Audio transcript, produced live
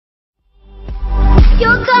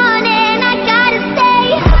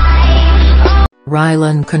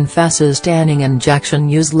RYLAN confesses tanning injection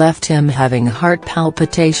use left him having heart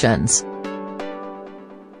palpitations.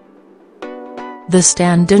 The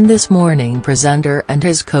stand-in This Morning presenter and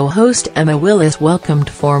his co-host Emma Willis welcomed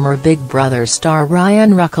former Big Brother star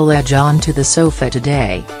Ryan Clark-Neal onto the sofa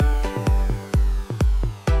today.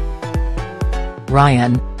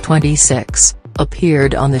 Ryan, 26,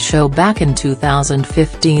 appeared on the show back in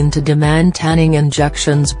 2015 to demand tanning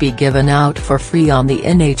injections be given out for free on the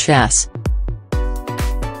NHS.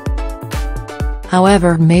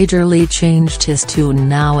 However, majorly changed his tune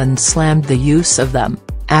now and slammed the use of them,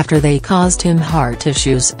 after they caused him heart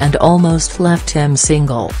issues and almost left him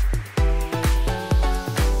single.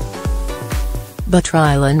 But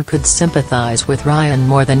RYLAN could sympathize with Ryan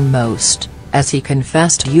more than most, as he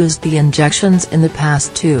confessed he used the injections in the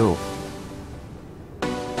past too.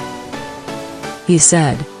 He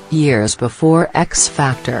said, "Years before X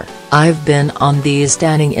Factor, I've been on these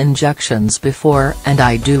tanning injections before and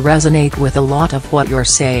I do resonate with a lot of what you're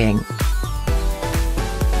saying.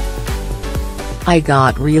 I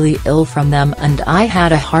got really ill from them and I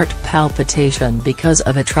had a heart palpitation because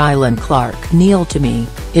of it." RYLAN Clark-Neal to me,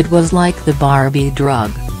 it was like the Barbie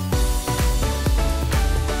drug.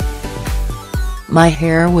 My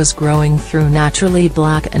hair was growing through naturally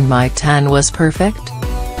black and my tan was perfect.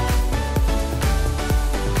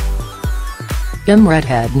 I'm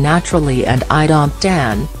redhead naturally and I don't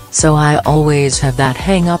tan, so I always have that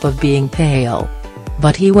hang-up of being pale.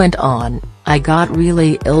 But he went on, "I got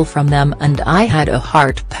really ill from them and I had a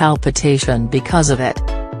heart palpitation because of it.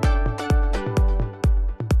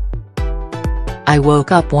 I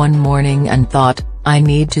woke up one morning and thought, I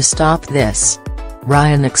need to stop this."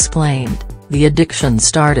 Ryan explained, "The addiction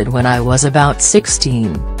started when I was about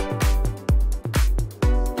 16.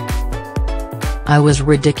 I was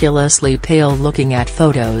ridiculously pale looking at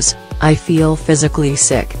photos, I feel physically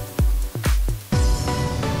sick.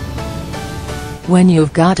 When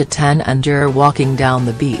you've got a tan and you're walking down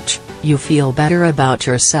the beach, you feel better about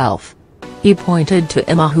yourself." He pointed to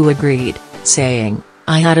Emma, who agreed, saying,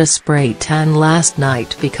 "I had a spray tan last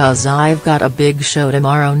night because I've got a big show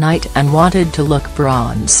tomorrow night and wanted to look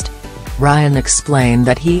bronzed." Ryan explained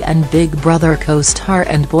that he and Big Brother co-star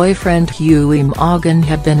and boyfriend Hughie Morgan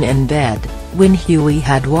had been in bed, when Hughie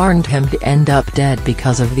had warned him to end up dead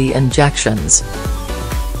because of the injections.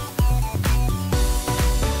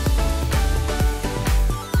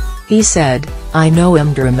 He said, "I know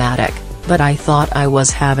I'm dramatic, but I thought I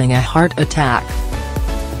was having a heart attack.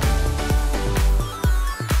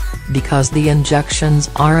 Because the injections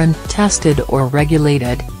aren't tested or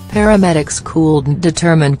regulated, paramedics couldn't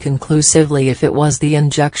determine conclusively if it was the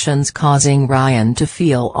injections causing Ryan to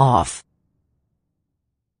feel off."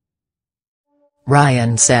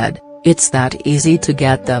 Ryan said, "It's that easy to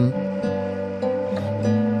get them.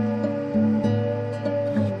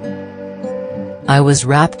 I was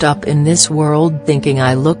wrapped up in this world thinking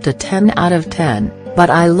I looked a 10 out of 10, but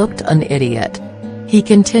I looked an idiot." He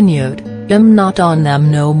continued, "I'm not on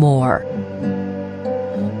them no more.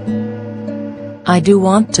 I do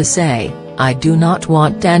want to say, I do not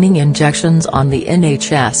want tanning injections on the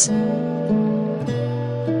NHS.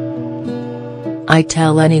 I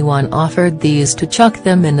tell anyone offered these to chuck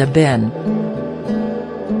them in the bin.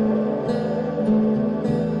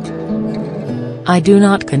 I do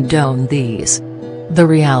not condone these." The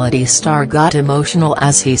reality star got emotional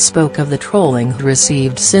as he spoke of the trolling he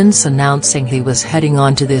received since announcing he was heading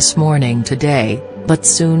on to This Morning today, but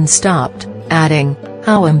soon stopped, adding,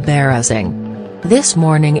 "How embarrassing. This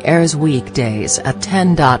Morning airs weekdays at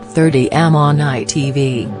 10:30 am on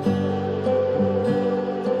ITV.